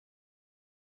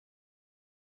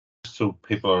just so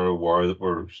people are aware that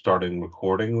we're starting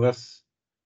recording this,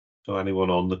 so anyone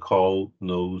on the call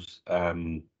knows,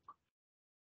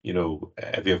 you know,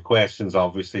 if you have questions,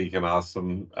 obviously you can ask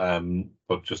them,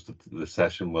 but just the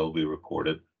session will be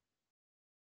recorded.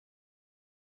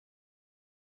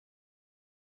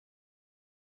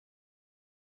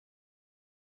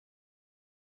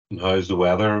 And how's the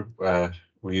weather where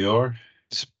you are?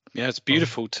 It's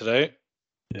beautiful today.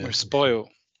 Yeah, we're spoiled.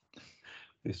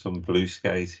 There's some blue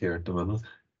skies here at the minute.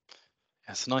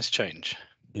 That's a nice change.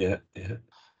 Yeah.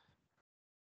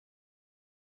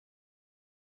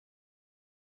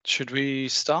 Should we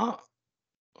start,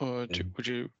 or would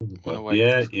you want to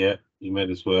wait? Yeah, you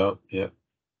might as well. Yeah.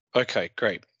 Okay,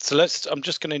 great. So I'm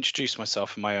just going to introduce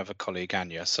myself and my other colleague,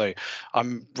 Anya. So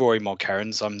I'm Rory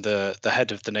Mulkerrins. I'm the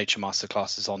head of the Nature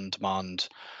Masterclasses on Demand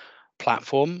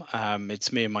platform.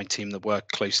 It's me and my team that work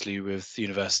closely with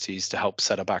universities to help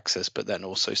set up access, but then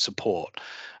also support.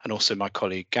 And also my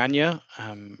colleague, Anya.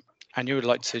 Anya, would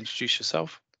like to introduce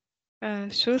yourself?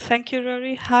 Sure, thank you,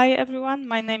 Rory. Hi, everyone.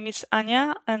 My name is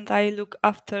Anya, and I look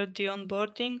after the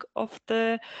onboarding of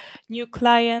the new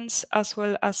clients, as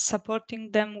well as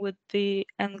supporting them with the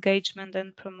engagement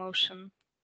and promotion.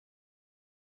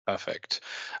 Perfect.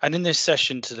 And in this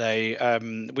session today,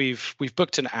 we've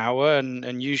booked an hour,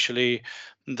 and usually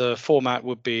the format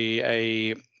would be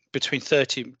a between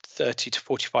 30 to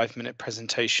 45 minute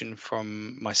presentation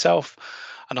from myself,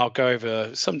 and I'll go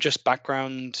over some just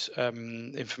background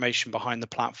information behind the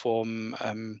platform,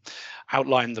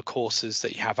 outline the courses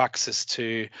that you have access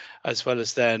to, as well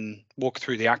as then walk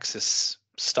through the access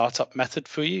startup method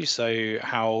for you, so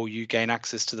how you gain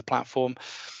access to the platform.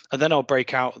 And then I'll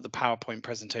break out the PowerPoint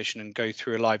presentation and go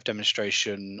through a live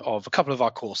demonstration of a couple of our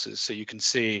courses, so you can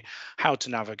see how to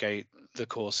navigate the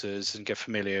courses and get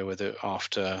familiar with it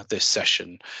after this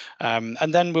session.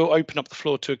 And then we'll open up the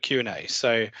floor to a Q&A.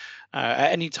 So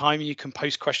at any time you can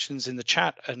post questions in the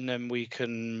chat, and then we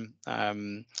can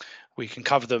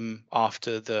cover them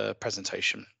after the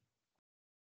presentation.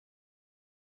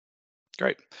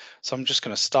 Great. So I'm just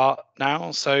going to start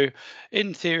now. So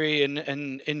in theory, and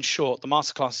in short, the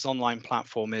Masterclasses online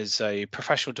platform is a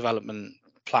professional development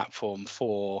platform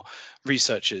for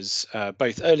researchers,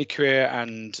 both early career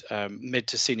and mid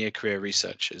to senior career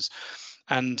researchers.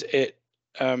 And it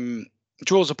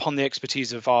draws upon the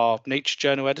expertise of our Nature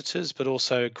Journal editors, but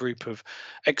also a group of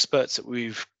experts that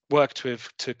we've worked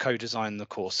with to co-design the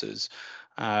courses,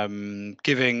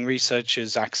 giving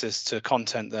researchers access to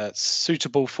content that's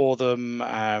suitable for them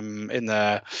in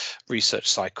their research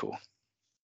cycle.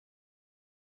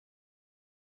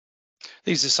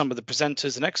 These are some of the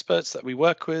presenters and experts that we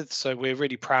work with, so we're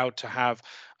really proud to have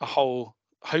a whole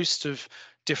host of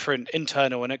different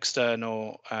internal and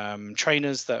external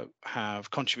trainers that have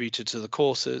contributed to the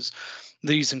courses.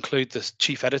 These include the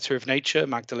chief editor of Nature,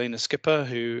 Magdalena Skipper,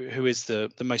 who is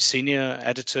the most senior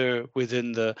editor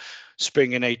within the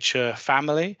Springer Nature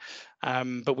family.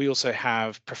 But we also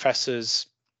have professors,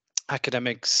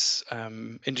 academics,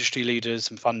 industry leaders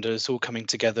and funders all coming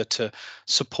together to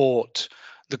support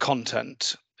the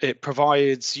content. It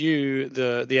provides you,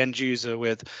 the end user,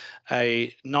 with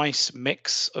a nice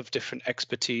mix of different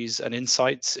expertise and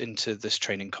insights into this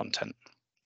training content.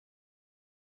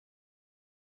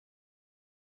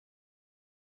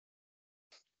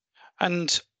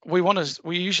 And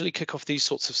we usually kick off these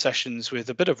sorts of sessions with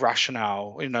a bit of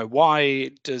rationale. You know, why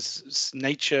does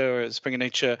Nature, Springer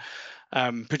Nature,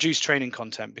 produce training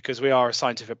content? Because we are a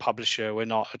scientific publisher, we're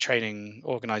not a training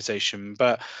organization,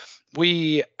 but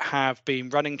we have been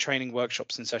running training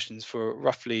workshops and sessions for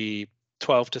roughly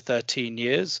 12 to 13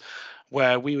 years,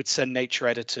 where we would send Nature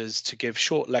editors to give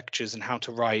short lectures on how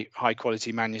to write high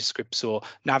quality manuscripts or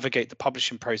navigate the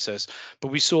publishing process.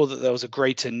 But we saw that there was a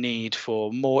greater need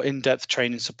for more in-depth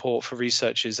training support for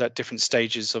researchers at different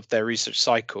stages of their research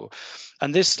cycle.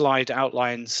 And this slide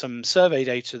outlines some survey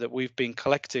data that we've been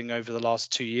collecting over the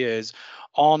last 2 years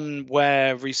on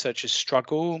where researchers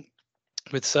struggle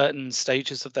with certain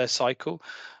stages of their cycle,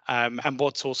 and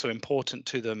what's also important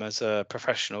to them as a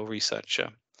professional researcher.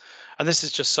 And this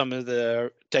is just some of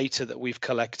the data that we've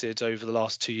collected over the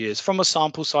last 2 years from a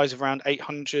sample size of around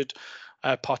 800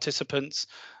 participants,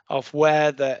 of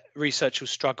where the researchers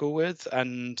struggle with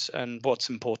and what's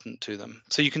important to them.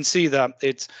 So you can see that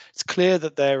it's clear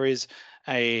that there is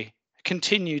a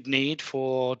continued need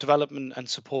for development and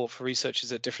support for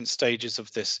researchers at different stages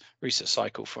of this research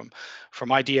cycle,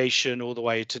 from ideation all the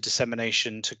way to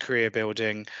dissemination to career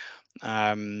building.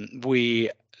 We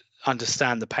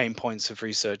understand the pain points of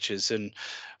researchers. And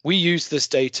we use this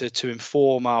data to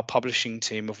inform our publishing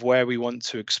team of where we want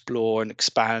to explore and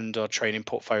expand our training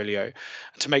portfolio,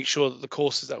 to make sure that the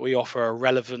courses that we offer are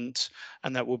relevant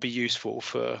and that will be useful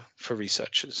for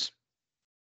researchers.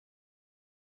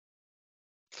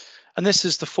 And this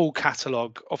is the full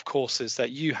catalogue of courses that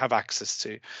you have access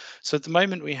to. So at the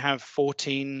moment we have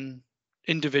 14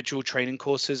 individual training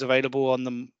courses available on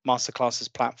the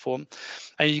Masterclasses platform,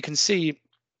 and you can see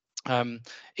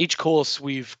each course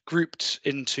we've grouped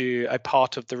into a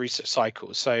part of the research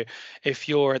cycle. So if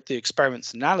you're at the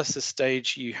experiments analysis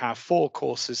stage, you have 4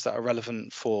 courses that are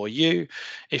relevant for you.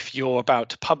 If you're about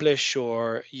to publish,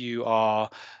 or you are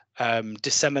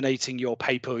disseminating your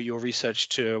paper, your research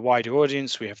to a wider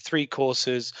audience, we have 3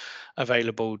 courses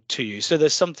available to you. So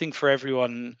there's something for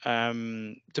everyone,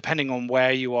 depending on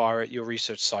where you are at your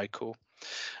research cycle.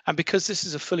 And because this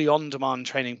is a fully on-demand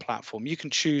training platform, you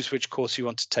can choose which course you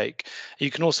want to take.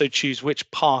 You can also choose which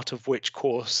part of which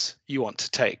course you want to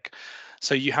take.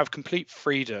 So you have complete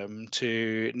freedom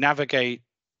to navigate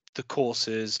the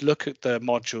courses, look at the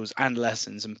modules and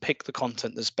lessons, and pick the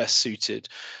content that's best suited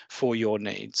for your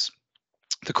needs.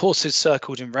 The courses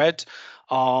circled in red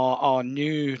are our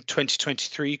new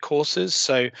 2023 courses.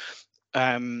 So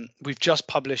we've just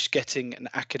published Getting an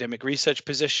Academic Research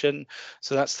Position.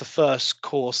 So that's the first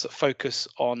course that focus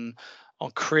on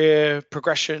career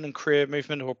progression and career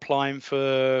movement, or applying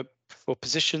for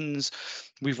positions.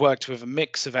 We've worked with a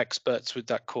mix of experts with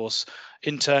that course.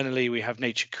 Internally, we have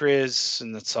Nature Careers,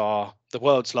 and that's the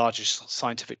world's largest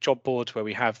scientific job board, where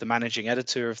we have the managing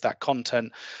editor of that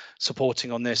content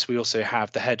supporting on this. We also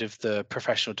have the head of the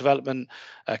professional development,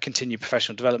 continued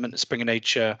professional development at Springer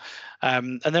Nature.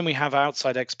 And then we have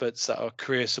outside experts that are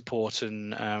career support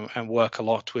and work a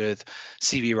lot with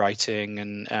CV writing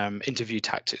and interview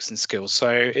tactics and skills. So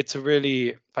it's a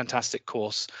really fantastic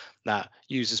course that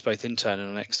uses both internal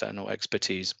and external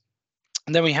expertise.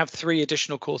 And then we have 3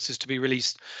 additional courses to be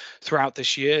released throughout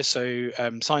this year. So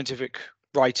scientific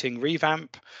writing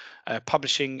revamp,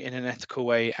 publishing in an ethical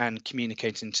way, and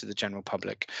communicating to the general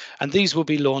public. And these will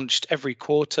be launched every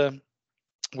quarter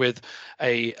with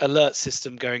a alert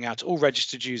system going out to all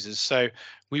registered users. So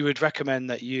we would recommend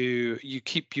that you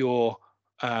keep your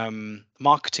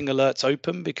marketing alerts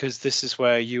open, because this is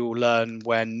where you will learn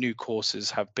when new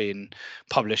courses have been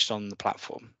published on the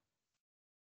platform.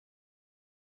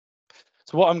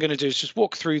 So what I'm going to do is just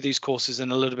walk through these courses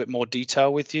in a little bit more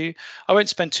detail with you. I won't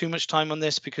spend too much time on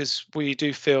this, because we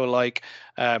do feel like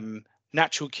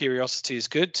natural curiosity is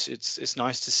good. It's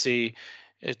nice to see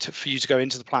for you to go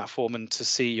into the platform and to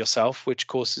see yourself which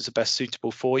courses are best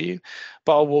suitable for you.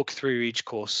 But I'll walk through each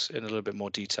course in a little bit more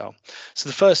detail. So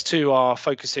the first 2 are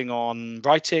focusing on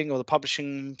writing, or the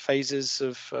publishing phases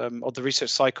of the research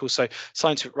cycle. So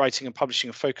scientific writing and publishing,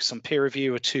 a focus on peer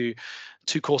review, are two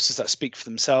courses that speak for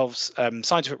themselves.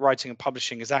 Scientific writing and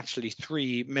publishing is actually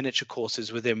 3 miniature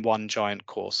courses within one giant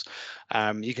course.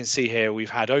 You can see here we've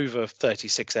had over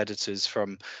 36 editors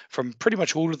from pretty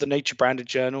much all of the Nature branded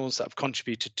journals that have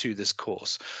contributed to this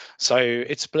course. So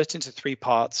it's split into 3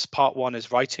 parts. Part 1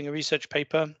 is writing a research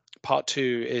paper. Part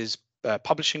 2 is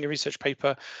publishing a research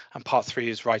paper, and part 3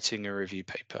 is writing a review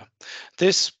paper.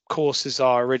 This course is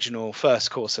our original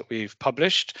first course that we've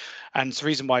published, and it's the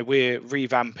reason why we're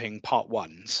revamping part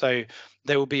 1. So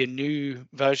there will be a new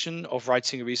version of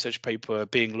writing a research paper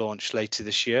being launched later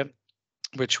this year,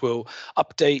 which will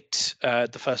update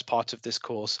the first part of this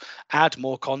course, add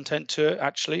more content to it.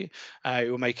 Actually,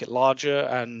 it will make it larger,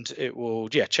 and it will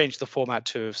change the format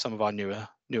to some of our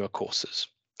newer courses.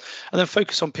 And then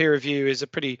focus on peer review is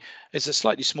a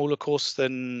slightly smaller course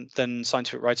than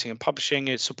scientific writing and publishing.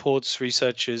 It supports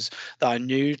researchers that are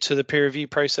new to the peer review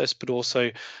process, but also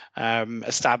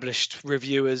established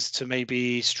reviewers to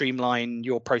maybe streamline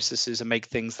your processes and make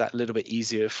things that little bit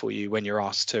easier for you when you're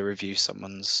asked to review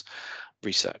someone's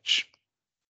research.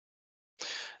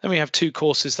 Then we have 2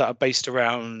 courses that are based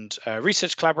around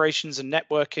research collaborations and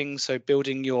networking. So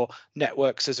building your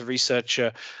networks as a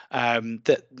researcher.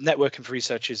 That networking for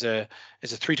research is a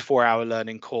 3 to 4 hour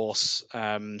learning course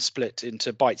split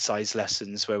into bite-sized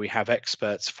lessons, where we have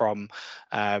experts from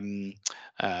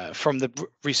the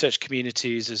research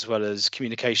communities, as well as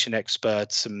communication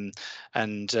experts and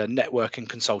networking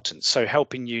consultants. So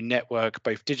helping you network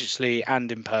both digitally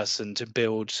and in person to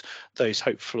build those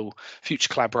hopeful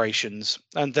future collaborations.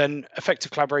 And then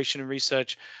effective collaboration and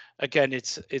research again,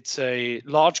 it's a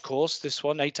large course, this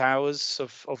one, 8 hours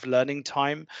of learning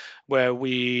time, where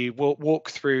we will walk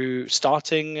through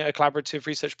starting a collaborative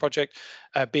research project,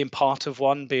 being part of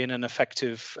one, being an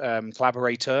effective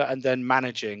collaborator, and then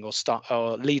managing or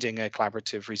leading a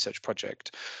collaborative research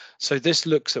project. So this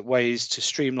looks at ways to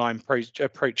streamline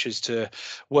approaches to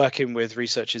working with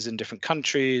researchers in different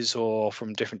countries or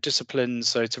from different disciplines.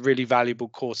 So it's a really valuable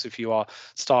course if you are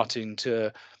starting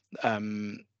to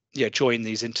join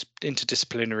these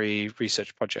interdisciplinary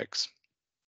research projects.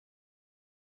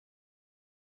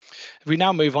 We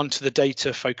now move on to the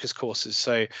data focus courses.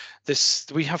 So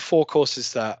we have 4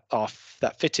 courses that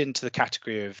fit into the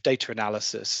category of data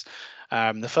analysis.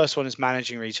 The first one is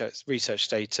managing research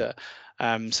data.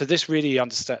 So this really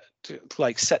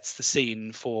sets the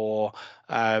scene for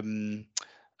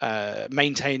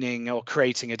maintaining or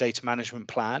creating a data management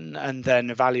plan, and then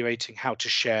evaluating how to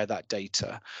share that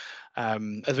data.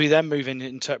 As we then move in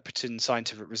interpreting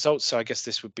scientific results, so I guess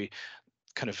this would be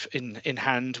kind of in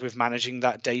hand with managing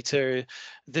that data.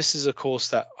 This is a course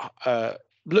that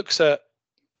looks at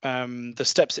the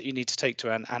steps that you need to take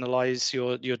to analyze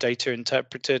your data,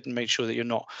 interpret it, and make sure that you're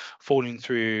not falling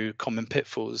through common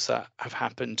pitfalls that have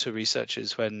happened to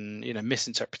researchers when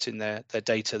misinterpreting their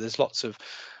data. There's lots of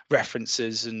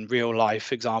references and real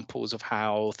life examples of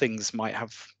how things might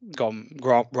have gone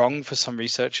wrong for some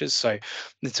researchers. So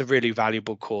it's a really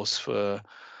valuable course for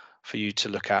you to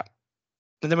look at.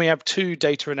 And then we have 2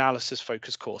 data analysis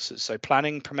focused courses. So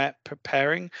planning,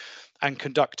 preparing, and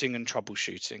conducting and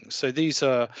troubleshooting. So these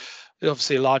are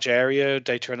obviously a large area,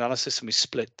 data analysis, and we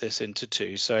split this into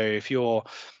 2. So if you're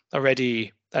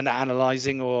already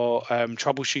analyzing or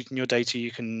troubleshooting your data,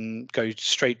 you can go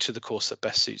straight to the course that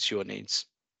best suits your needs.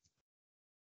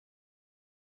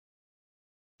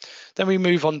 Then we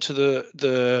move on to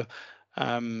the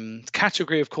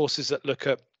category of courses that look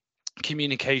at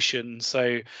communication.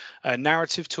 So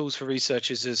narrative tools for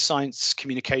researchers is science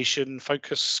communication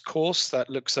focus course that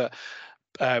looks at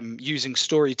using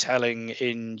storytelling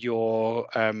in your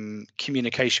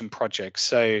communication projects.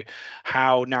 So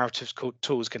how narrative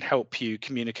tools can help you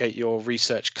communicate your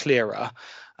research clearer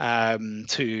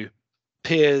to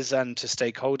peers and to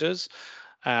stakeholders.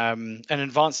 And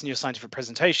advancing your scientific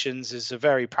presentations is a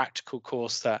very practical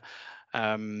course that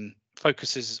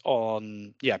focuses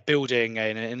on building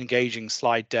an engaging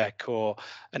slide deck or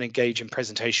an engaging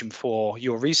presentation for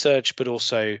your research, but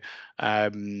also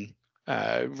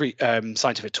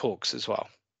scientific talks as well.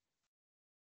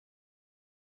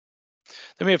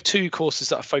 Then we have 2 courses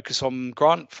that are focused on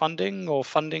grant funding or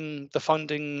the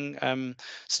funding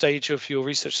stage of your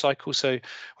research cycle. So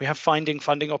we have finding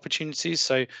funding opportunities.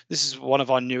 So this is one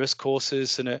of our newest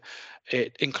courses, and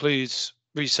it includes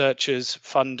researchers,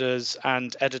 funders,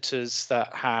 and editors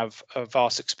that have a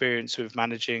vast experience with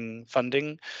managing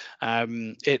funding.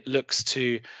 It looks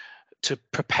to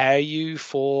prepare you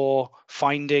for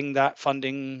finding that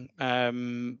funding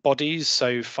bodies,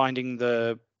 so finding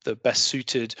the best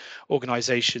suited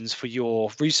organizations for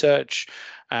your research,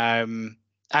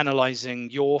 analyzing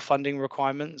your funding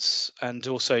requirements, and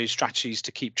also strategies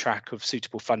to keep track of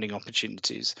suitable funding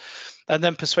opportunities. And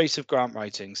then persuasive grant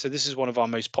writing. So this is one of our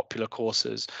most popular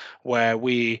courses, where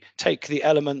we take the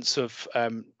elements of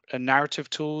narrative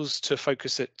tools to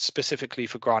focus it specifically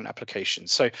for grant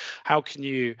applications. So how can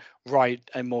you write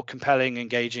a more compelling,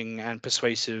 engaging, and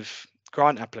persuasive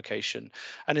grant application?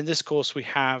 And in this course, we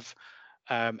have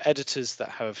editors that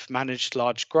have managed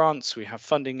large grants. We have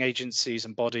funding agencies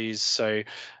and bodies. So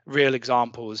real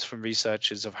examples from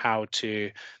researchers of how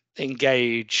to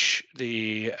engage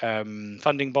the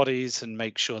funding bodies and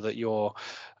make sure that you're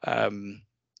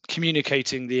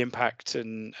communicating the impact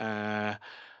and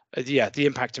the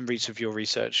impact and reach of your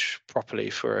research properly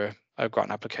for a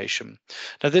grant application.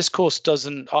 Now, this course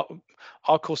doesn't,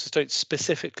 our courses don't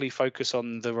specifically focus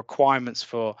on the requirements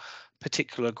for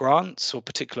particular grants or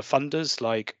particular funders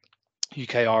like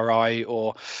UKRI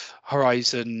or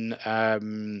Horizon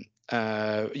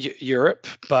Europe,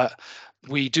 but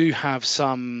we do have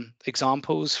some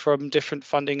examples from different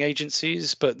funding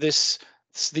agencies, but these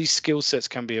skill sets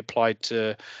can be applied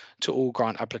to all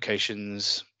grant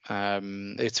applications.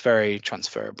 It's very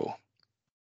transferable.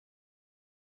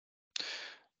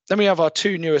 Then we have our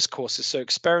 2 newest courses. So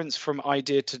experience from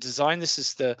idea to design. This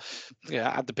is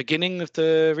at the beginning of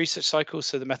the research cycle,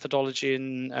 so the methodology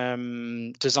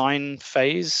and design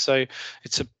phase. So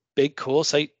it's a big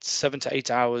course, 7 to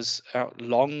 8 hours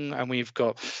long, and we've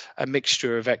got a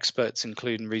mixture of experts,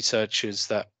 including researchers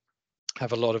that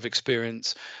have a lot of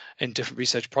experience in different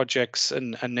research projects,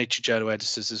 and Nature journal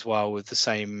editors as well with the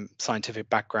same scientific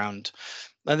background.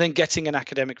 And then getting an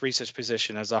academic research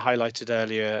position, as I highlighted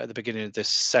earlier at the beginning of this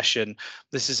session,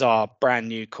 this is our brand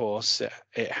new course.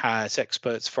 It has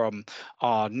experts from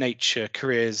our Nature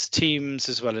Careers teams,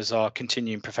 as well as our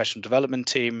continuing professional development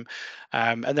team.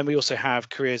 And then we also have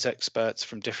careers experts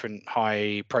from different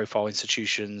high profile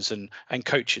institutions and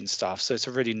coaching staff. So it's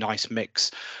a really nice mix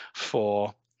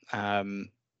for,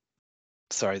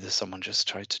 sorry, there's someone just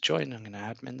tried to join. I'm going to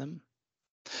admin them.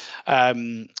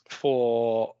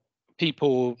 For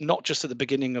people not just at the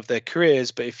beginning of their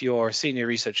careers, but if you're a senior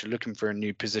researcher looking for a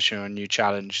new position or a new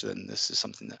challenge, then this is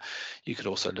something that you could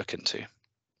also look into.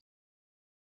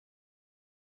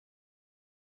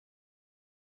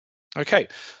 Okay,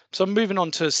 so I'm moving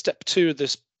on to step 2 of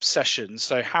this session,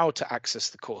 so how to access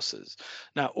the courses.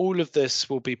 Now, all of this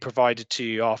will be provided to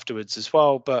you afterwards as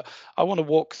well, but I want to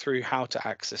walk through how to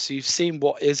access. So you've seen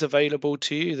what is available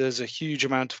to you. There's a huge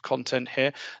amount of content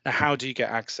here. Now, how do you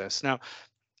get access? Now,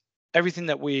 everything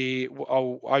that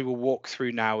I will walk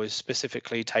through now is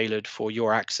specifically tailored for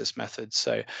your access method.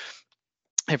 So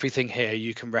everything here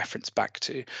you can reference back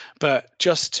to. But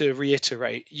just to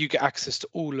reiterate, you get access to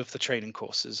all of the training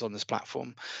courses on this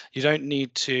platform. You don't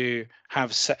need to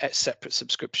have separate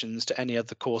subscriptions to any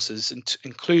other courses,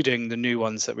 including the new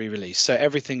ones that we release. So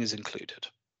everything is included.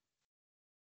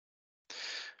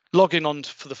 Logging on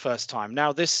for the first time.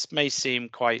 Now, this may seem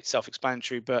quite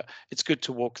self-explanatory, but it's good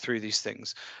to walk through these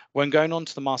things. When going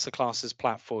onto the Masterclasses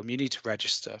platform, you need to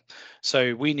register.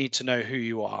 So we need to know who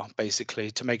you are,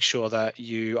 basically, to make sure that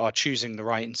you are choosing the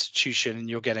right institution and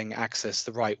you're getting access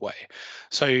the right way.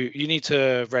 So you need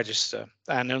to register.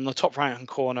 And on the top right-hand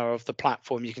corner of the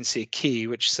platform, you can see a key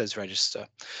which says register.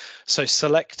 So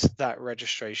select that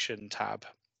registration tab.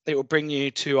 It will bring you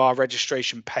to our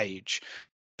registration page.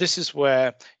 This is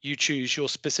where you choose your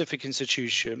specific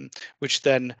institution, which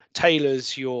then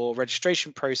tailors your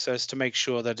registration process to make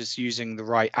sure that it's using the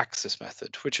right access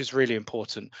method, which is really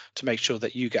important to make sure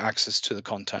that you get access to the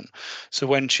content. So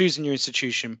when choosing your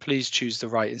institution, please choose the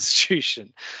right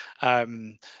institution.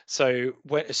 So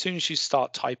as soon as you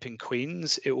start typing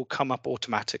Queen's, it will come up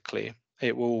automatically.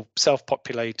 It will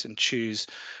self-populate and choose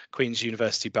Queen's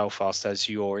University Belfast as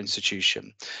your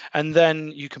institution. And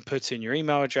then you can put in your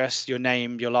email address, your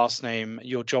name, your last name,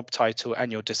 your job title,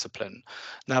 and your discipline.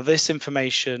 Now, this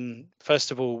information,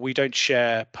 first of all, we don't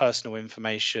share personal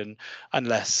information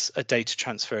unless a data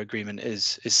transfer agreement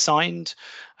is signed.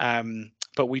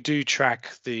 But we do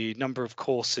track the number of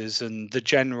courses and the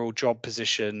general job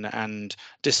position and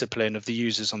discipline of the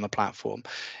users on the platform.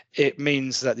 It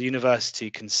means that the university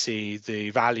can see the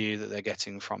value that they're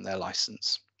getting from their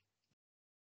license.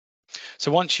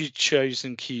 So once you've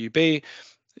chosen QUB,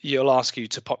 you'll ask you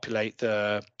to populate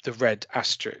the red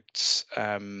asterisks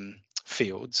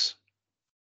fields.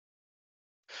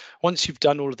 Once you've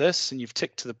done all of this and you've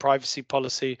ticked to the privacy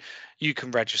policy, you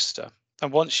can register.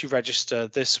 And once you register,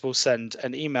 this will send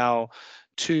an email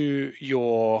to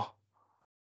your,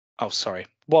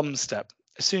 one step.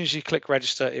 As soon as you click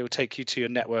register, it will take you to your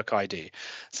network ID.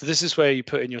 So this is where you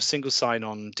put in your single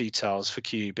sign-on details for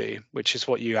QUB, which is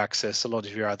what you access a lot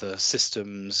of your other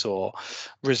systems or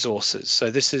resources. So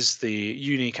this is the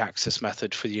unique access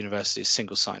method for the university's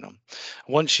single sign-on.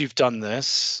 Once you've done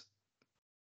this,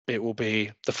 it will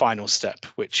be the final step,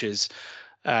 which is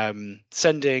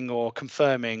sending or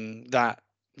confirming that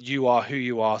you are who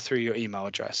you are through your email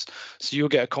address. So you'll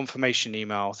get a confirmation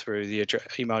email through the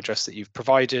email address that you've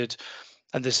provided.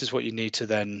 And this is what you need to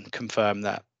then confirm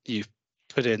that you've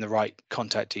put in the right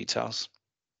contact details.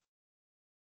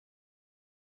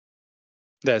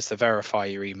 There's the verify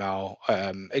your email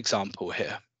example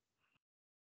here.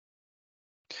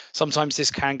 Sometimes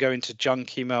this can go into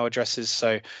junk email addresses,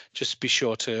 so just be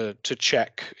sure to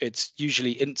check. It's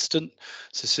usually instant.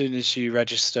 So as soon as you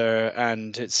register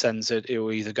and it sends it, it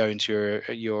will either go into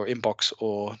your inbox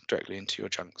or directly into your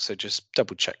junk. So just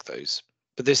double check those.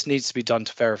 But this needs to be done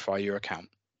to verify your account.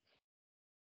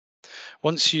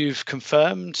 Once you've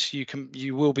confirmed,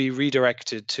 you will be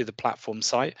redirected to the platform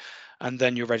site, and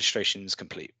then your registration is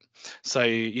complete. So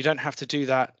you don't have to do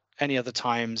that any other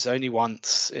times, only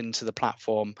once into the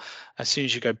platform. As soon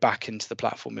as you go back into the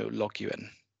platform, it will log you in.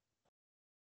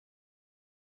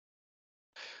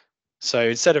 So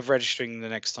instead of registering the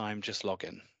next time, just log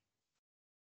in.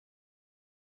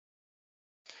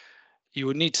 You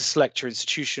will need to select your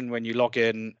institution when you log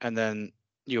in, and then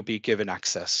you'll be given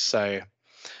access. So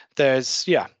there's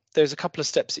a couple of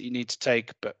steps that you need to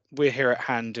take, but we're here at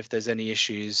hand if there's any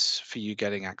issues for you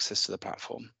getting access to the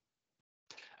platform.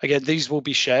 Again, these will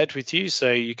be shared with you,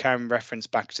 so you can reference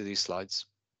back to these slides.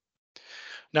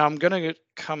 Now I'm going to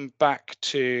come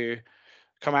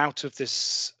out of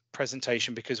this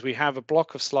presentation because we have a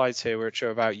block of slides here which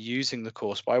are about using the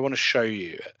course, but I want to show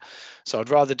you it. So I'd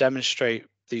rather demonstrate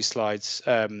these slides,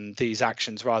 these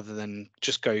actions, rather than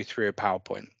just go through a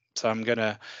PowerPoint. So I'm going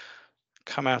to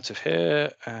come out of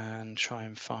here and try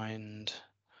and find.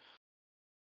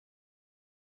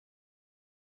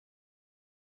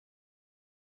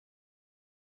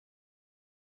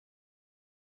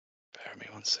 Bear with me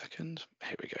 1 second.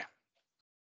 Here we go.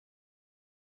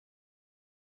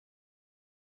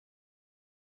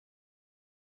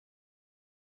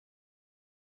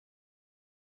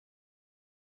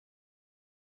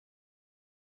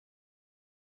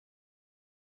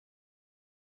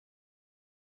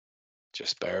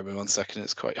 Just bear with me 1 second.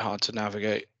 It's quite hard to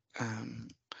navigate.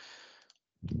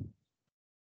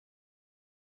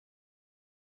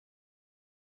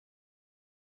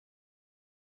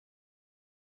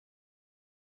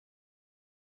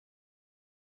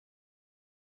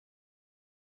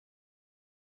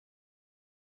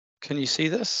 Can you see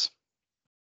this?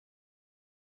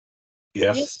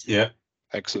 Yes. Yeah.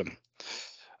 Excellent.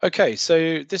 Okay,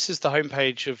 so this is the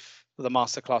homepage of the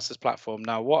Masterclasses platform.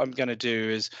 Now, what I'm going to do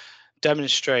is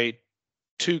demonstrate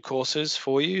 2 courses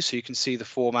for you so you can see the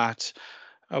format,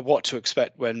 what to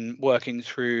expect when working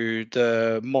through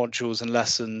the modules and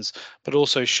lessons, but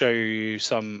also show you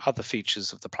some other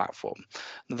features of the platform.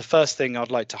 Now, the first thing I'd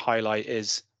like to highlight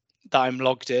is that I'm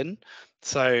logged in.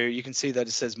 So you can see that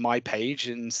it says my page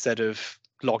instead of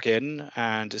log in,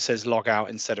 and it says log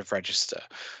out instead of register.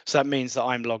 So that means that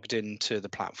I'm logged into the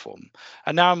platform.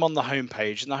 And now I'm on the home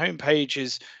page, and the home page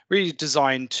is really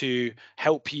designed to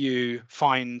help you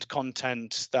find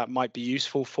content that might be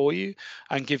useful for you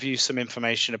and give you some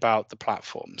information about the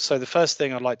platform. So the first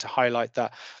thing I'd like to highlight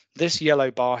that this yellow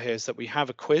bar here is that we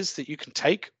have a quiz that you can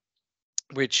take,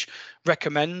 which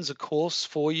recommends a course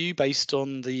for you based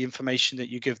on the information that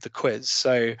you give the quiz.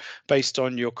 So based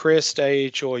on your career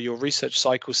stage or your research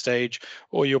cycle stage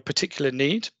or your particular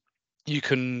need, you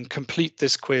can complete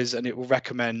this quiz and it will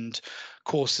recommend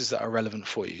courses that are relevant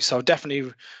for you. So I'll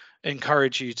definitely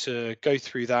encourage you to go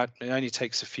through that. It only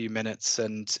takes a few minutes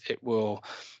and it will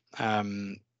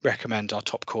recommend our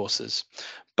top courses.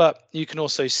 But you can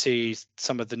also see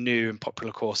some of the new and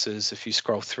popular courses if you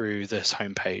scroll through this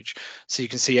homepage. So you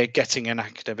can see Getting an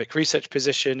Academic Research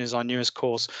Position is our newest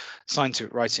course,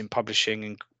 Scientific Writing, Publishing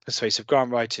and Persuasive Grant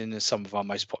Writing is some of our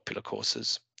most popular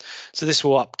courses. So this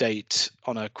will update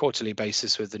on a quarterly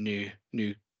basis with the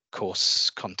new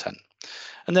course content.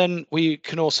 And then we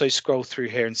can also scroll through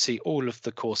here and see all of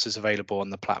the courses available on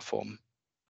the platform.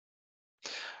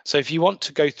 So if you want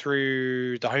to go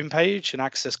through the homepage and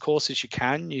access courses, you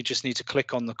can. You just need to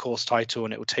click on the course title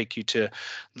and it will take you to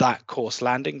that course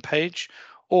landing page.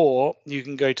 Or you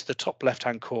can go to the top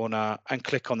left-hand corner and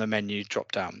click on the menu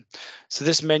drop-down. So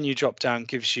this menu drop-down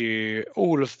gives you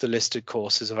all of the listed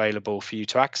courses available for you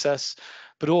to access,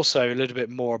 but also a little bit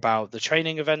more about the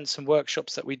training events and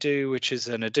workshops that we do, which is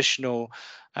an additional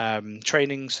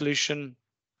training solution.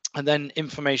 And then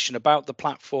information about the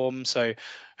platform, so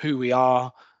who we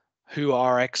are, who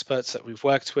are experts that we've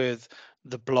worked with,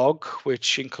 the blog,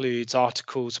 which includes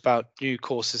articles about new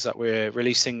courses that we're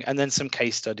releasing, and then some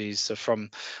case studies from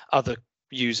other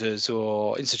users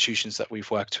or institutions that we've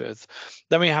worked with.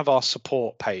 Then we have our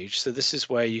support page. So this is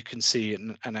where you can see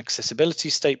an accessibility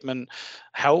statement,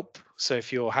 help. So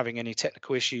if you're having any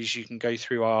technical issues, you can go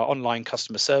through our online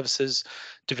customer services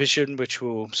division, which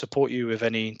will support you with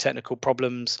any technical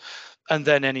problems, and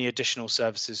then any additional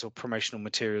services or promotional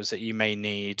materials that you may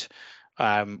need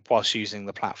whilst using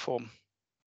the platform.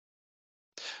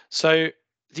 So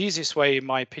the easiest way, in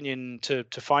my opinion, to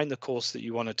find the course that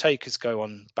you want to take is go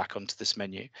back onto this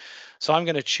menu. So I'm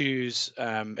going to choose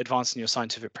Advancing Your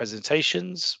Scientific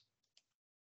Presentations.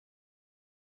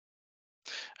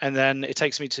 And then it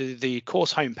takes me to the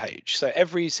course homepage. So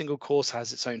every single course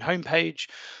has its own homepage.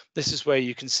 This is where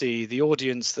you can see the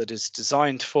audience that is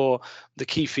designed for, the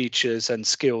key features and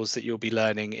skills that you'll be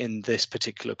learning in this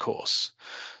particular course.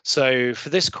 So for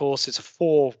this course, it's a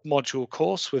 4-module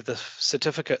course with a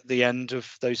certificate at the end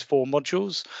of those 4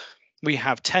 modules. We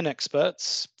have 10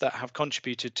 experts that have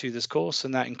contributed to this course,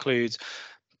 and that includes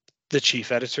the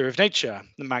chief editor of Nature,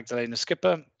 Magdalena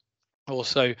Skipper,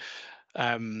 also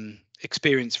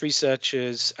experienced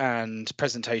researchers and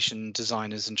presentation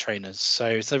designers and trainers. So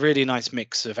it's a really nice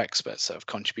mix of experts that have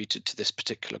contributed to this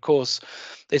particular course.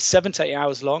 It's 7 to 8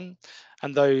 hours long,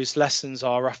 and those lessons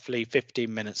are roughly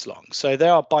 15 minutes long. So they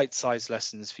are bite-sized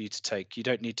lessons for you to take. You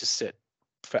don't need to sit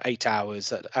for 8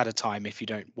 hours at a time if you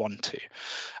don't want to.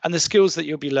 And the skills that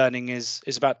you'll be learning is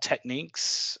about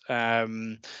techniques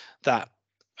that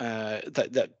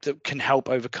that can help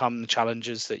overcome the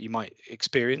challenges that you might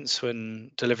experience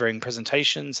when delivering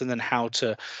presentations, and then how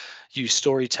to use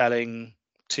storytelling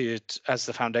as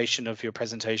the foundation of your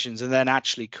presentations, and then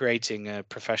actually creating a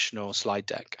professional slide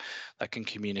deck that can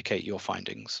communicate your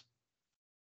findings.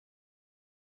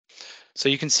 So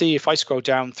you can see, if I scroll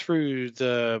down through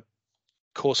the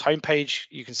course homepage,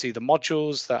 you can see the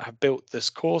modules that have built this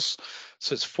course.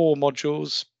 So it's 4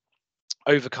 modules: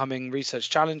 overcoming research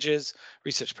challenges,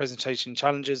 research presentation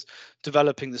challenges,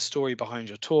 developing the story behind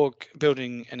your talk,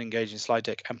 building an engaging slide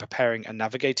deck, and preparing and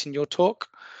navigating your talk.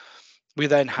 We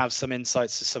then have some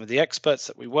insights to some of the experts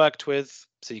that we worked with.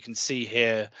 So you can see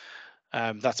here,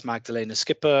 that's Magdalena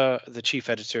Skipper, the chief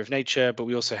editor of Nature, but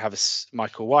we also have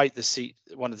Michael White,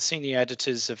 one of the senior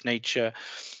editors of Nature.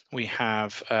 We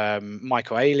have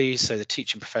Michael Ailey, so the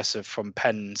teaching professor from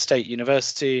Penn State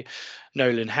University,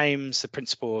 Nolan Hames, the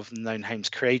principal of Nolan Hames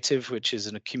Creative, which is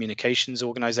a communications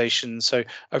organization. So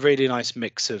a really nice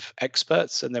mix of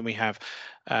experts. And then we have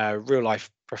real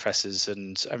life professors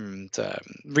and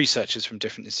researchers from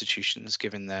different institutions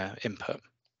giving their input.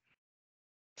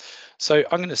 So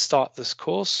I'm going to start this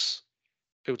course.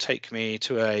 It will take me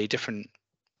to a different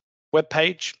web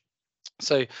page.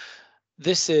 So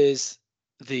this is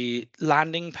the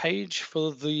landing page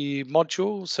for the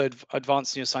module. So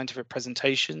advancing your scientific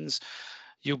presentations,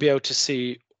 you'll be able to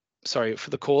see, for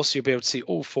the course, you'll be able to see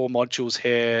all 4 modules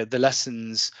here, the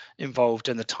lessons involved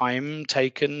and the time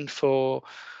taken for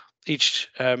each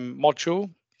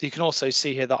module. You can also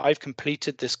see here that I've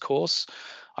completed this course.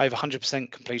 I have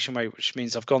 100% completion rate, which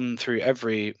means I've gone through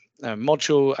every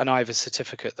module, and I have a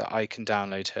certificate that I can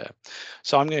download here.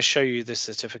 So I'm going to show you this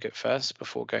certificate first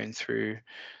before going through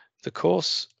the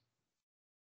course.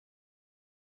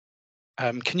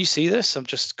 Can you see this? I'm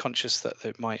just conscious that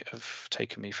it might have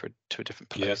taken me to a different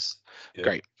place. Yes.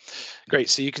 Yeah. Great.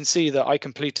 So you can see that I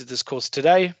completed this course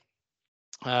today.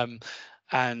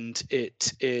 And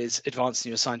it is advancing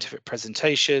your scientific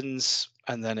presentations,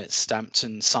 and then it's stamped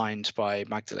and signed by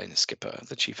Magdalena Skipper,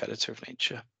 the chief editor of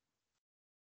Nature.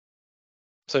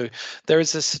 So there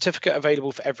is a certificate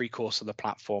available for every course on the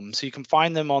platform. So you can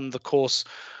find them on the course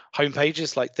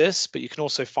homepages like this, but you can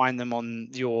also find them on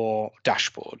your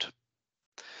dashboard.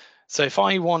 So if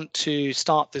I want to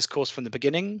start this course from the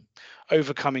beginning,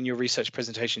 overcoming your research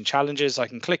presentation challenges, I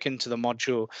can click into the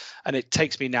module, and it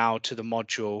takes me now to the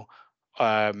module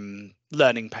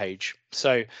learning page.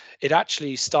 So it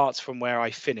actually starts from where I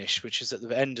finish, which is at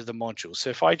the end of the module. So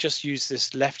if I just use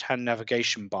this left-hand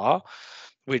navigation bar,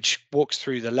 which walks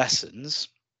through the lessons,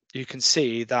 you can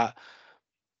see that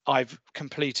I've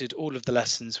completed all of the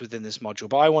lessons within this module,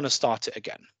 but I want to start it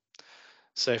again.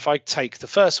 So if I take the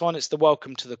first one, it's the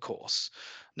welcome to the course.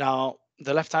 Now,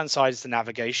 the left-hand side is the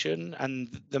navigation,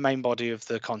 and the main body of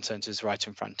the content is right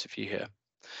in front of you here.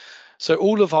 So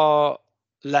all of our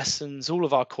lessons, all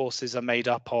of our courses are made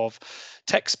up of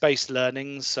text-based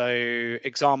learning, so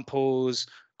examples,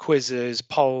 quizzes,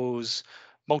 polls,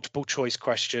 multiple choice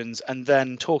questions, and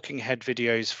then talking head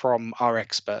videos from our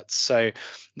experts. So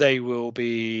they will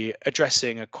be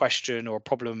addressing a question or a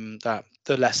problem that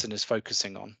the lesson is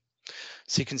focusing on.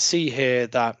 So you can see here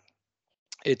that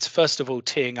it's first of all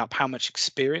teeing up how much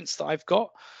experience that I've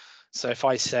got. So if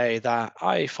I say that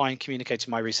I find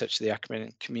communicating my research to the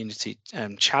academic community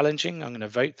challenging, I'm going to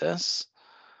vote this.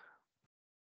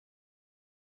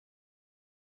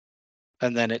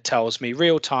 And then it tells me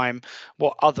real time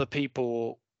what other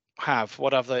people have,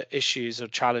 what other issues or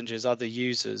challenges other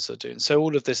users are doing. So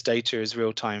all of this data is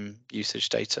real time usage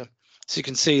data. So you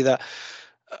can see that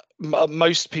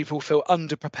most people feel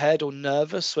underprepared or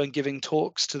nervous when giving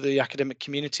talks to the academic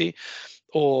community,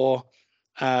 or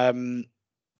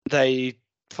they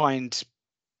find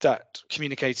that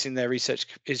communicating their research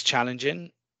is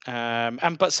challenging,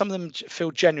 but some of them feel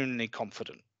genuinely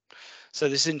confident. So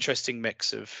this interesting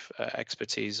mix of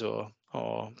expertise or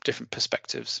different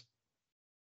perspectives.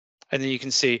 And then you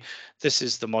can see this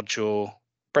is the module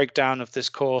breakdown of this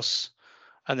course,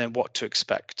 and then what to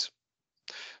expect.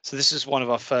 So this is one of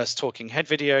our first talking head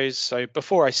videos. So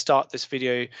before I start this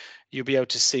video, you'll be able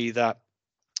to see that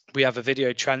we have a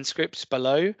video transcript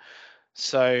below.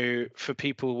 So for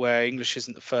people where English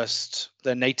isn't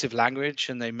their native language,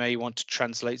 and they may want to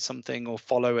translate something or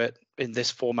follow it in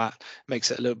this format,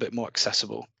 makes it a little bit more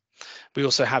accessible. We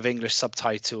also have English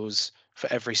subtitles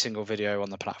for every single video on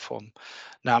the platform.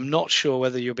 Now, I'm not sure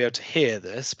whether you'll be able to hear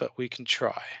this, but we can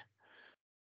try.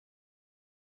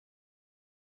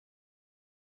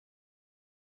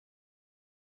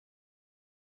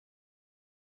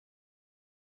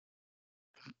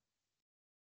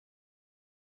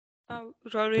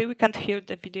 Rory, we can't hear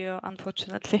the video,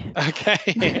 unfortunately.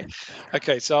 Okay.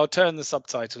 Okay, so I'll turn the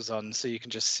subtitles on so you can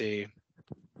just see.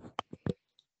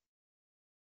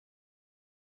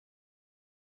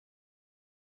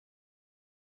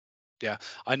 Yeah,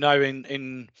 I know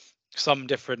in some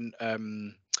different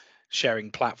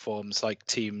sharing platforms like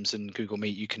Teams and Google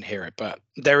Meet, you can hear it, but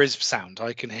there is sound.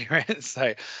 I can hear it.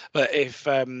 So, but if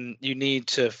you need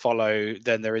to follow,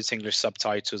 then there is English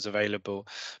subtitles available.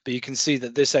 But you can see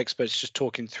that this expert's just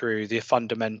talking through the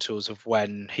fundamentals of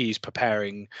when he's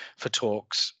preparing for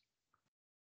talks.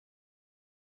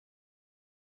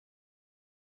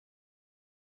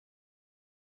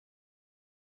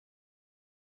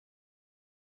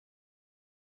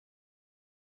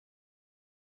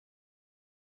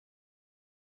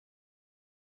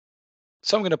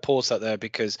 So I'm going to pause that there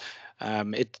because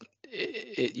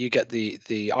you get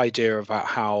the idea about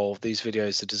how these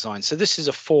videos are designed. So this is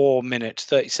a 4-minute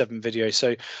 37 video,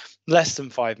 so less than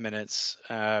 5 minutes,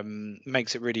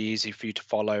 makes it really easy for you to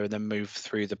follow and then move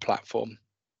through the platform,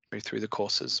 move through the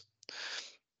courses.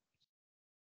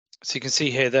 So you can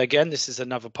see here that again, this is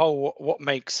another poll. What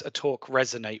makes a talk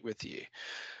resonate with you?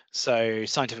 So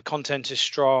scientific content is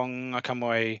strong. I come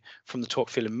away from the talk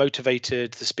feeling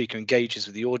motivated. The speaker engages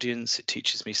with the audience. It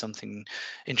teaches me something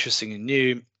interesting and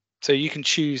new. So you can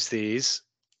choose these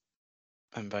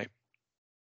and vote,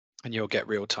 and you'll get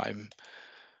real-time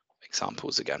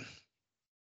examples again.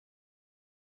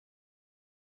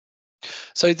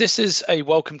 So this is a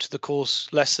welcome to the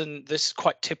course lesson. This is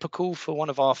quite typical for one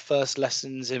of our first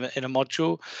lessons in a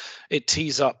module. It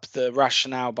tees up the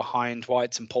rationale behind why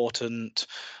it's important,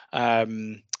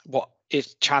 what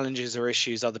challenges or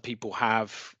issues other people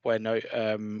have when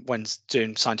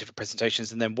doing scientific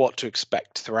presentations, and then what to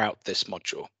expect throughout this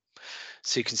module.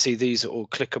 So you can see these are all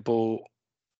clickable.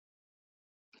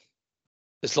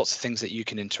 There's lots of things that you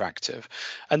can interact with.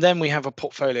 And then we have a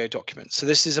portfolio document. So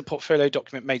this is a portfolio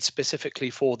document made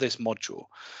specifically for this module.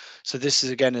 So this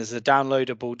is again is a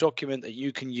downloadable document that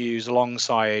you can use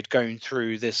alongside going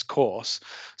through this course.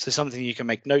 So something you can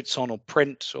make notes on or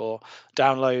print or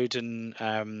download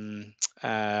and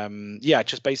yeah,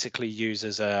 just basically use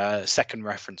as a second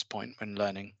reference point when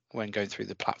learning, when going through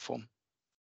the platform.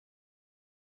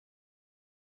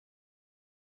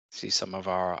 See some of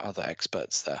our other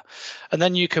experts there. And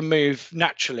then you can move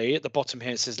naturally at the bottom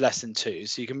here, it says lesson 2.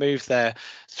 So you can move there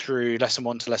through lesson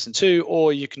 1 to lesson 2,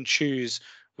 or you can choose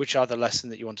which other lesson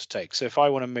that you want to take. So if I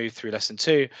want to move through lesson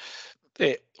 2,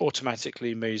 it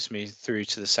automatically moves me through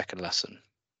to the second lesson.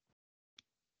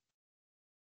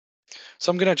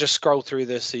 So I'm going to just scroll through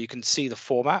this so you can see the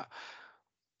format.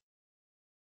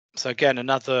 So again,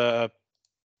 another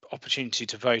opportunity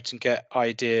to vote and get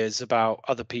ideas about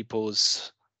other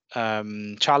people's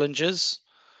challenges.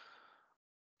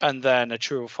 And then a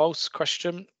true or false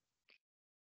question.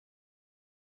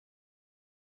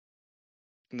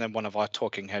 And then one of our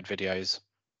talking head videos.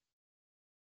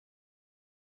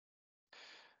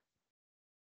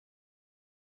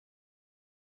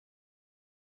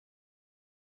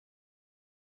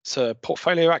 So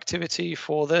portfolio activity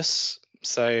for this.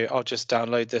 So I'll just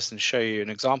download this and show you an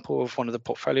example of one of the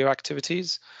portfolio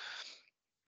activities.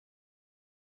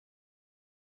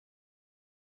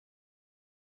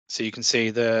 So you can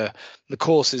see the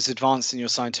course is advancing your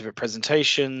scientific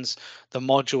presentations. The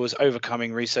module is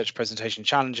overcoming research presentation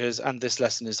challenges, and this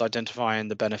lesson is identifying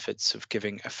the benefits of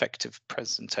giving effective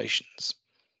presentations.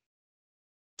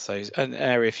 So an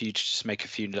area for you to just make a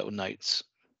few little notes.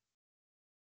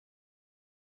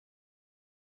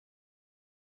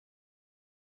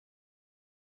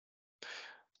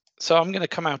 So I'm going to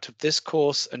come out of this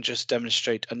course and just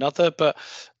demonstrate another, but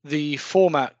the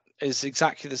format is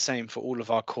exactly the same for all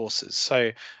of our courses. So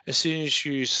as soon as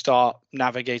you start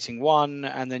navigating one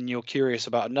and then you're curious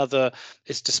about another,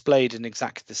 it's displayed in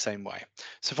exactly the same way.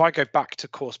 So if I go back to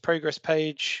course progress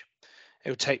page, it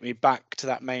will take me back to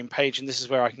that main page, and this is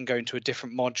where I can go into a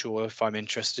different module if I'm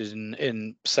interested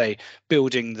in say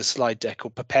building the slide deck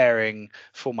or preparing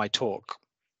for my talk.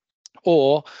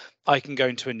 Or I can go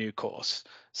into a new course.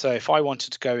 So if I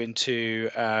wanted to go into,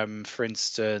 for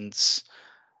instance,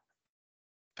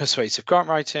 Persuasive grant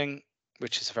writing,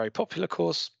 which is a very popular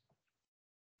course,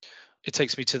 it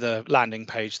takes me to the landing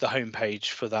page, the home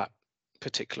page for that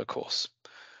particular course.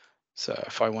 So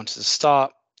if I wanted to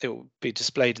start, it will be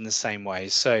displayed in the same way.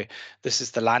 So this is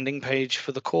the landing page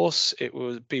for the course. It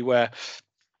would be where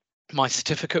my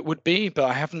certificate would be, but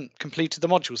I haven't completed the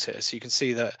modules here. So you can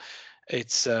see that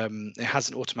it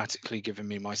hasn't automatically given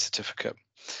me my certificate.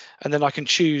 And then I can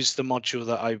choose the module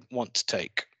that I want to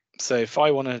take. So if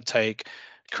I want to take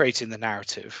creating the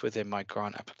narrative within my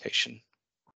grant application,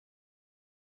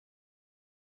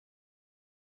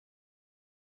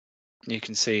 You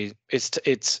can see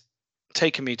it's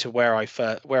taken me to where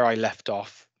I left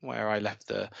off, where I left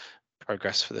the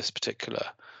progress for this particular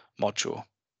module.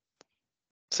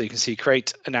 So you can see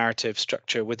create a narrative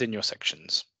structure within your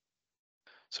sections.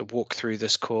 So walk through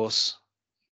this course,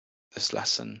 this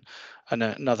lesson, and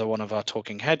another one of our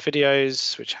talking head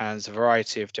videos, which has a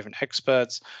variety of different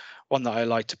experts. One that I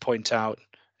like to point out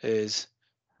is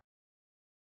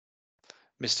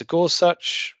Mr.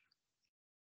 Gorsuch.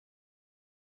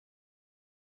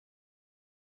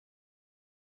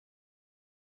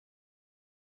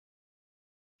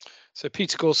 So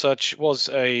Peter Gorsuch was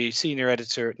a senior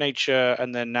editor at Nature,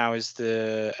 and then now is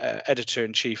the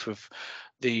editor-in-chief of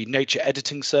the Nature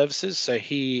editing services. So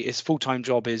his full-time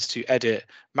job is to edit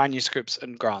manuscripts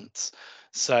and grants.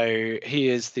 So he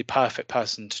is the perfect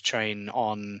person to train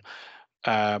on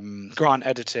grant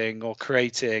editing or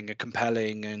creating a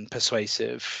compelling and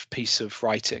persuasive piece of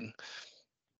writing.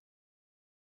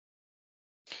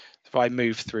 If I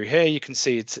move through here, you can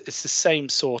see it's the same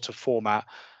sort of format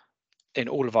in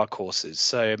all of our courses.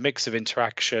 So a mix of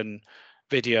interaction,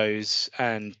 videos,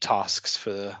 and tasks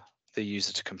for the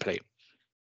user to complete.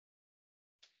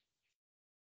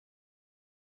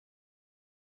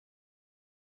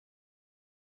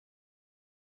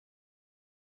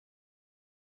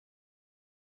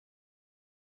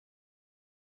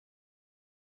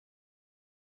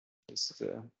 This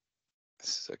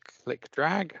is a click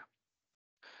drag.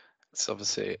 It's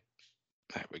obviously,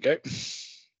 there we go.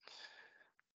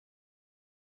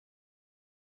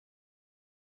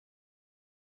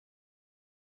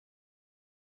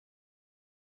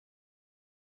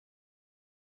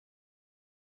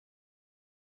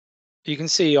 You can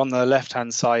see on the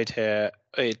left-hand side here,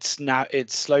 it's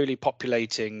slowly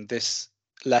populating this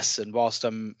lesson whilst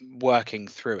I'm working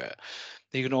through it.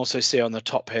 You can also see on the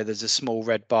top here, there's a small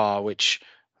red bar which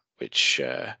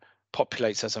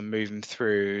populates as I'm moving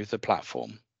through the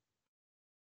platform.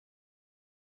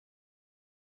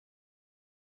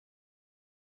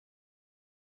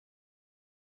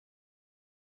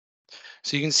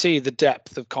 So you can see the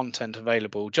depth of content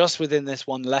available just within this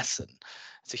one lesson.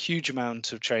 It's a huge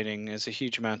amount of training, there's a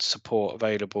huge amount of support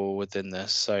available within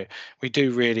this. So we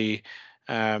do really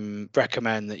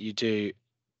recommend that you do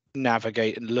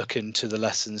navigate and look into the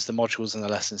lessons, the modules and the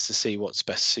lessons to see what's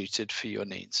best suited for your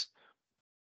needs.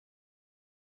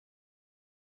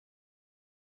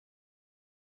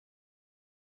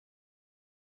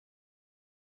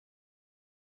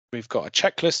 We've got a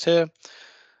checklist here.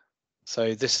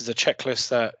 So this is a checklist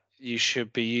that you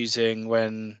should be using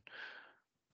when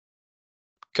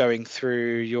going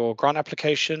through your grant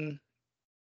application.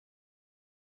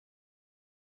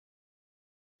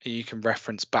 You can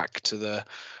reference back to the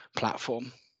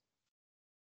platform.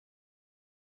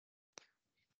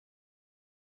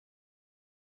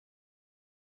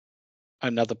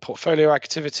 Another portfolio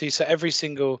activity. So every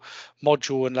single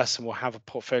module and lesson will have a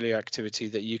portfolio activity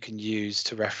that you can use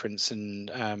to reference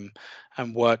and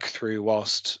work through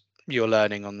whilst you're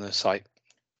learning on the site.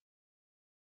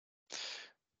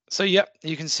 So yeah,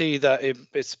 you can see that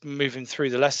it's moving through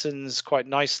the lessons quite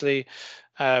nicely.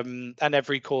 And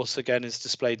every course again is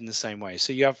displayed in the same way.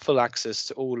 So you have full access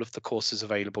to all of the courses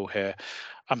available here.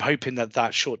 I'm hoping that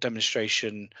that short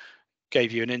demonstration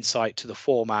gave you an insight to the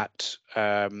format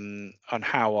on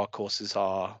how our courses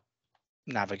are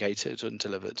navigated and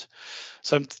delivered.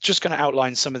 So I'm just going to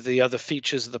outline some of the other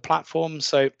features of the platform.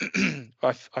 So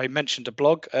I mentioned a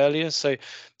blog earlier, so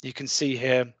you can see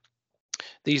here,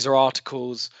 these are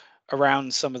articles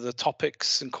around some of the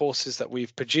topics and courses that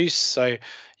we've produced. So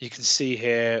you can see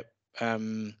here,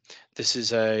 this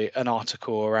is an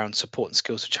article around support and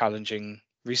skills for challenging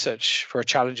research, for a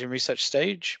challenging research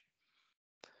stage.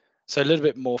 So a little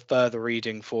bit more further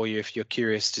reading for you if you're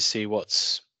curious to see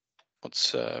what's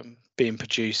being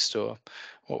produced or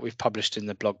what we've published in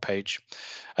the blog page.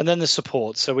 And then the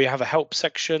support. So we have a help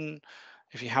section.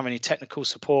 If you have any technical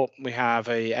support, we have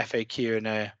a FAQ and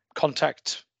a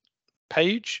contact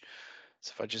page.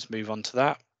 So if I just move on to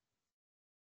that,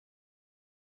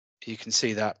 you can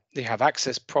see that you have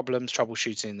access problems,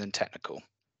 troubleshooting, and then technical.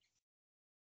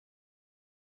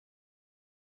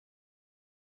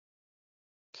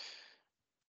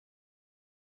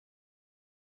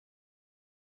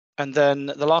 And then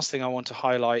the last thing I want to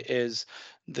highlight is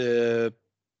the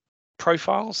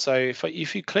profile. So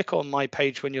if you click on my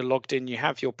page when you're logged in, you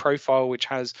have your profile, which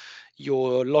has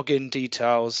your login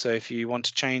details. So if you want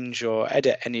to change or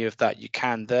edit any of that, you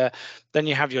can there. Then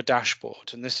you have your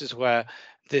dashboard, and this is where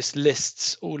this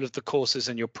lists all of the courses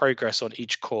and your progress on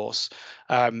each course.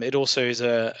 It also is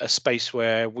a space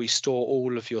where we store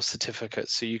all of your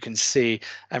certificates, so you can see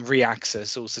and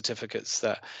re-access all certificates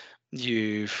that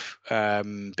you've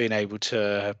been able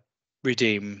to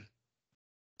redeem.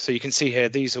 So you can see here,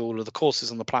 these are all of the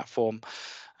courses on the platform,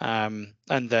 and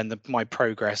then my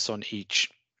progress on each.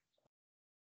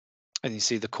 And you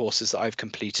see the courses that I've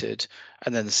completed,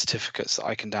 and then the certificates that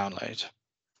I can download.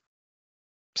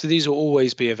 So these will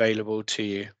always be available to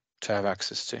you to have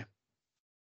access to.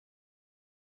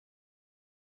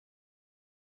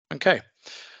 Okay.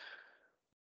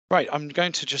 Right, I'm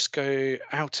going to just go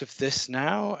out of this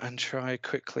now and try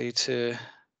quickly to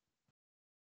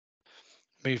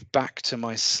move back to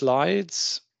my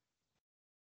slides.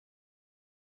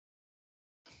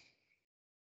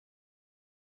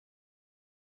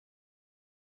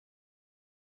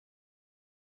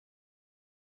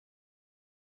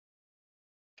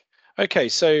 Okay,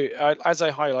 so as I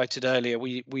highlighted earlier,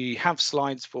 we have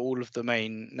slides for all of the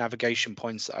main navigation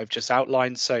points that I've just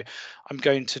outlined. So I'm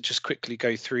going to just quickly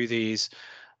go through these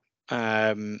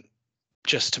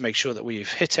just to make sure that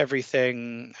we've hit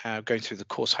everything, going through the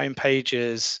course home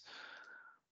pages,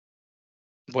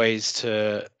 ways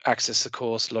to access the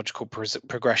course, logical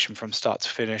progression from start to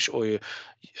finish, or use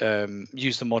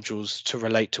the modules to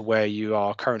relate to where you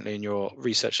are currently in your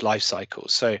research life cycle.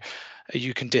 So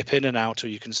you can dip in and out, or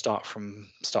you can start from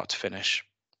start to finish.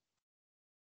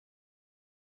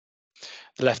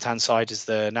 The left-hand side is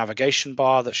the navigation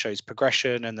bar that shows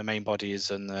progression, and the main body is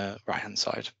on the right-hand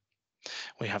side.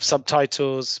 We have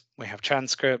subtitles, we have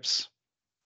transcripts.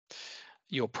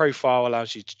 Your profile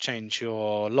allows you to change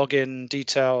your login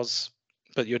details,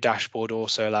 but your dashboard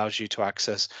also allows you to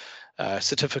access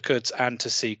certificates and to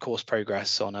see course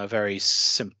progress on a very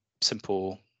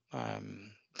simple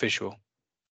visual.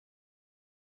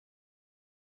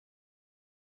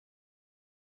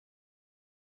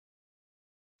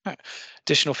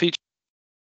 Additional features.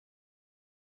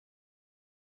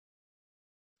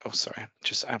 Oh, sorry,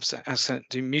 just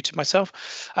accidentally muted myself.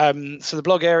 So the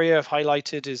blog area I've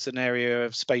highlighted is an area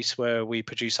of space where we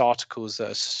produce articles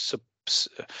that are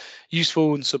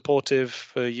useful and supportive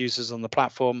for users on the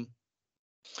platform.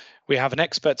 We have an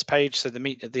experts page, so the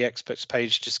Meet the Experts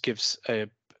page just gives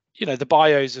the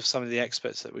bios of some of the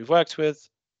experts that we've worked with.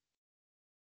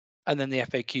 And then the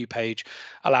FAQ page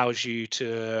allows you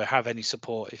to have any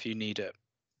support if you need it.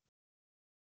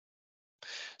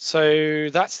 So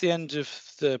that's the end of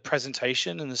the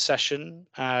presentation and the session.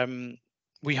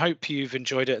 We hope you've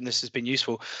enjoyed it and this has been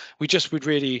useful. We just would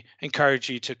really encourage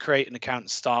you to create an account and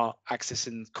start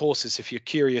accessing courses if you're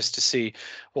curious to see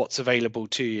what's available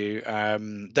to you.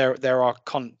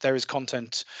 There is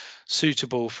content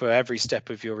suitable for every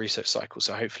step of your research cycle,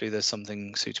 so hopefully there's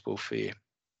something suitable for you.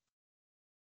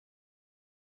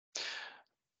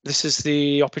 This is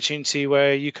the opportunity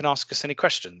where you can ask us any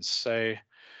questions. So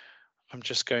I'm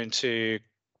just going to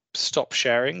stop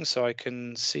sharing so I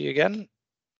can see again.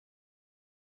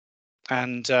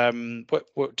 And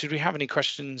what did we have any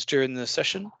questions during the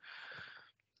session?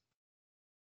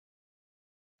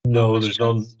 No, there's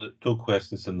no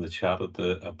questions in the chat at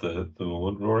the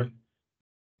moment, Rory.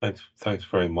 Thanks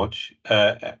very much.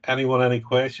 Anyone any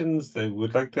questions they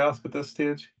would like to ask at this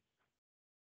stage?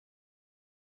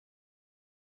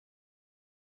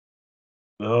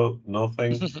 No,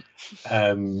 nothing.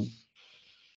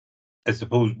 I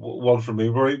suppose one from me,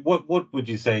 Rory. What would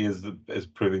you say is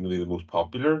proving to be the most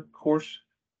popular course?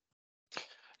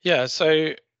 Yeah,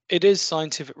 so it is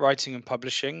scientific writing and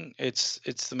publishing. It's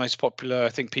the most popular. I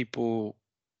think people,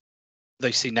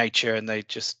 they see Nature and they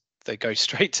go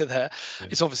straight to there. Yeah.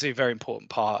 It's obviously a very important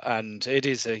part, and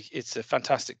it's a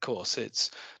fantastic course.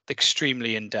 It's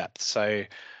extremely in depth. So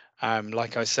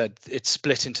like I said, it's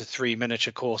split into 3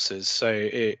 miniature courses. So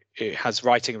it has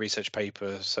writing a research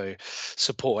paper, so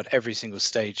support at every single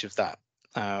stage of that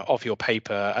of your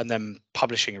paper, and then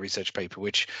publishing a research paper,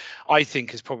 which I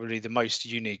think is probably the most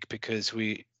unique because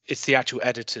it's the actual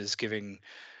editors giving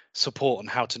support on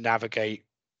how to navigate,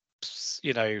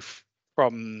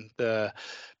 from the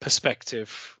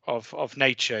perspective of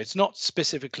Nature. It's not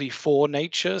specifically for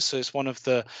Nature, so it's one of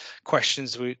the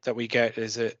questions that we get,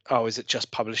 is it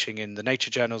just publishing in the Nature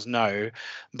journals? No,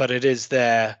 but it is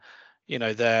their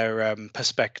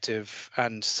perspective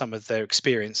and some of their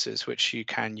experiences which you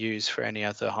can use for any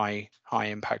other high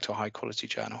impact or high quality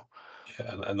journal.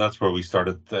 Yeah, and that's where we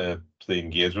started the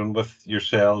engagement with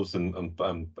yourselves and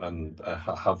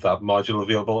have that module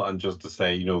available. And just to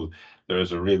say, there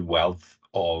is a real wealth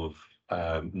of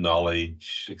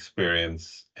knowledge,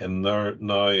 experience in there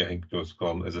now. I think it's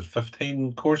gone, is it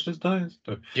 15 courses now?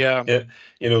 Yeah.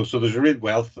 So there's a real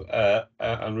wealth,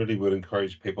 and really would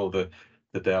encourage people to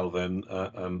delve in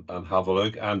and have a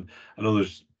look. And I know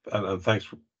and thanks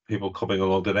for people coming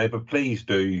along today, but please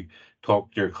do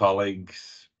talk to your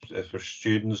colleagues. there's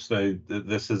students now,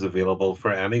 this is available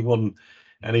for anyone,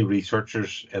 any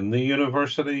researchers in the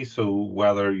university. So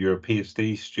whether you're a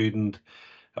PhD student,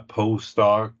 a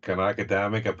postdoc, an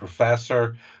academic, a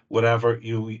professor, whatever,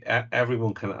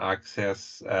 everyone can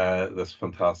access this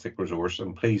fantastic resource.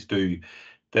 And please do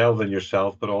delve in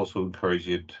yourself, but also encourage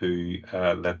you to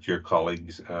let your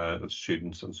colleagues,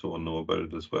 students, and so on know about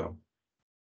it as well.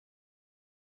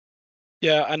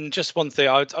 Yeah, and just one thing,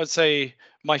 I'd say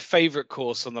my favorite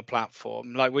course on the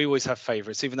platform, like we always have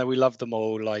favorites, even though we love them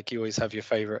all, like you always have your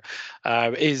favorite,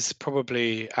 is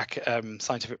probably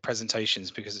scientific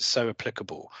presentations, because it's so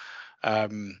applicable.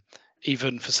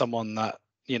 Even for someone that,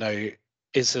 you know,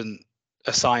 isn't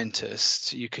a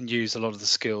scientist, you can use a lot of the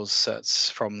skills sets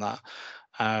from that.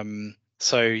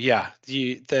 So yeah,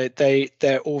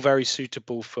 they're all very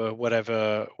suitable for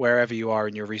wherever you are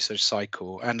in your research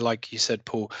cycle. And like you said,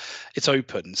 Paul, it's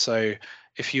open. So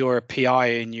if you're a PI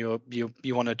and you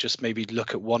want to just maybe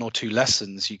look at 1 or 2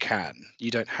 lessons, you can. You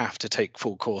don't have to take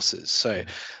full courses. So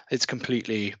it's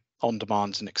completely on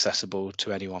demand and accessible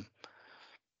to anyone.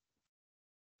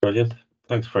 Brilliant.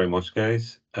 Thanks very much,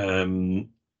 guys.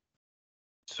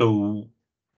 So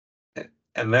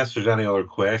unless there's any other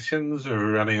questions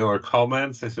or any other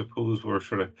comments, I suppose we're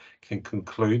sort of can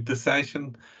conclude the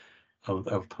session.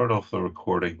 I'll turn off the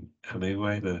recording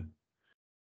anyway.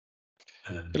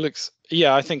 It looks,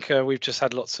 yeah, I think we've just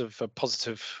had lots of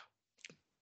positive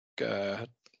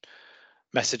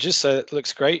messages, so it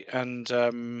looks great. And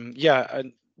yeah,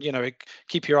 and you know,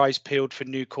 keep your eyes peeled for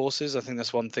new courses. I think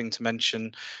that's one thing to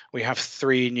mention. We have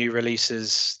 3 new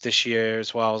releases this year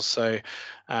as well. So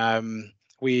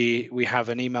we have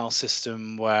an email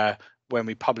system where when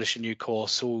we publish a new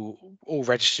course, all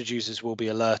registered users will be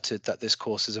alerted that this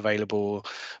course is available,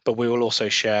 but we will also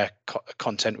share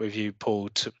content with you, Paul,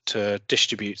 to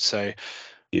distribute. So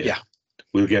yeah.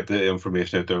 We'll get the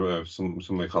information out there. Some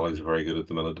of my colleagues are very good at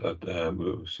the minute at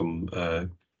some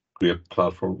great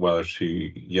platform, whether it's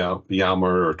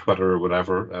Yammer or Twitter or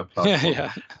whatever platform.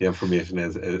 Yeah. The information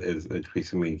is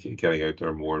increasingly getting out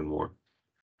there more and more.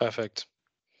 Perfect.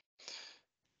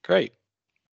 Great.